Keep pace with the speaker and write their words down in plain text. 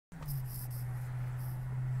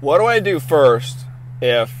what do I do first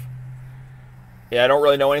if I don't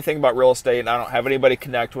really know anything about real estate and I don't have anybody to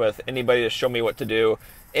connect with, anybody to show me what to do,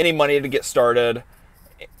 any money to get started,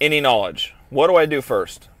 any knowledge? What do I do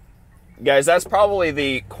first? Guys, that's probably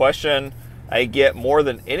the question I get more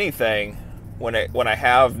than anything when I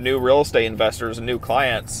have new real estate investors and new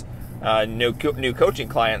clients, new coaching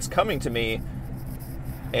clients coming to me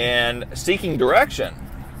and seeking direction.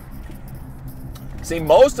 See,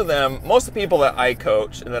 most of the people that I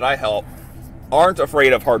coach and that I help aren't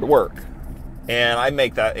afraid of hard work. And I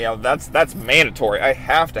make that, that's mandatory. I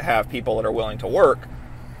have to have people that are willing to work,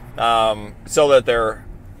 so that their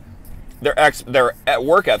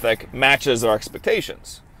work ethic matches their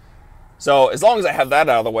expectations. So as long as I have that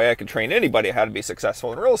out of the way, I can train anybody how to be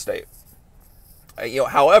successful in real estate.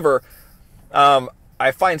 However,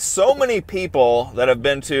 I find so many people that have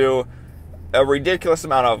been to a ridiculous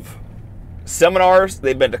amount of seminars,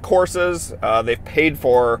 they've been to courses, they've paid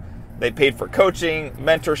for coaching,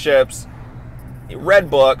 mentorships,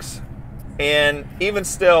 read books, and even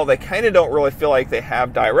still, they kind of don't really feel like they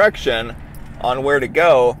have direction on where to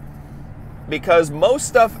go, because most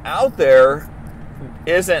stuff out there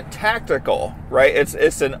isn't tactical, right?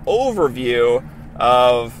 It's an overview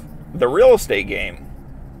of the real estate game,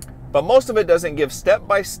 but most of it doesn't give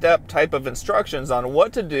step-by-step type of instructions on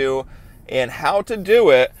what to do and how to do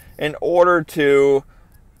it in order to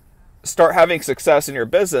start having success in your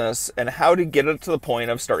business, and how to get it to the point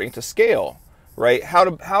of starting to scale, right? How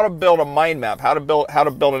to build a mind map, how to build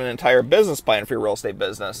an entire business plan for your real estate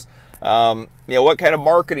business. What kind of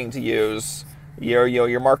marketing to use,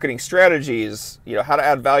 your marketing strategies, how to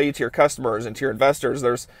add value to your customers and to your investors.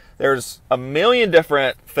 There's a million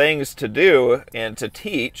different things to do and to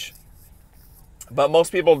teach, but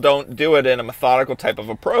most people don't do it in a methodical type of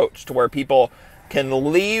approach to where people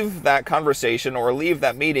can leave that conversation or leave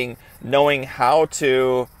that meeting knowing how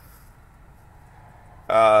to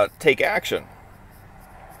take action.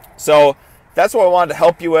 So that's what I wanted to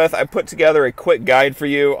help you with. I put together a quick guide for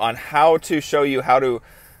you on how to show you how to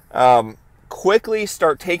quickly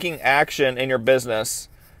start taking action in your business.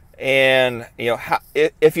 And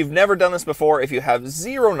if you've never done this before, if you have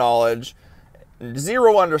zero knowledge,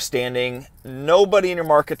 zero understanding, nobody in your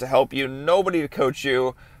market to help you, nobody to coach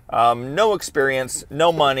you, no experience,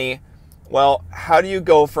 no money, well, how do you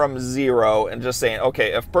go from zero and just saying,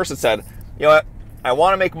 okay, if a person said, you know what, I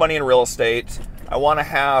want to make money in real estate, I want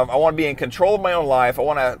to be in control of my own life, I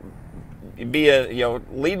want to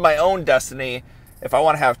lead my own destiny, if I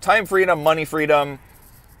want to have time freedom, money freedom,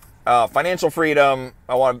 financial freedom,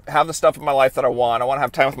 I want to have the stuff in my life that I want to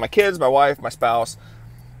have time with my kids, my wife, my spouse,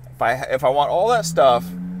 if I want all that stuff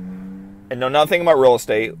and know nothing about real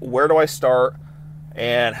estate, where do I start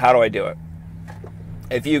and how do I do it?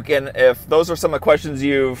 If those are some of the questions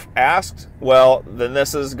you've asked, well, then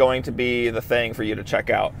this is going to be the thing for you to check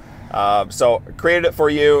out. So I created it for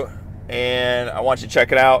you and I want you to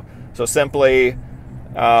check it out. So simply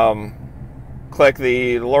click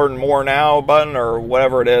the Learn More Now button or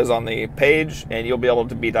whatever it is on the page, and you'll be able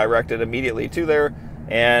to be directed immediately to there.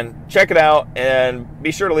 And check it out, and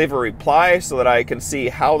be sure to leave a reply so that I can see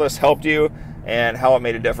how this helped you and how it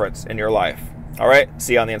made a difference in your life. All right,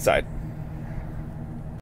 see you on the inside.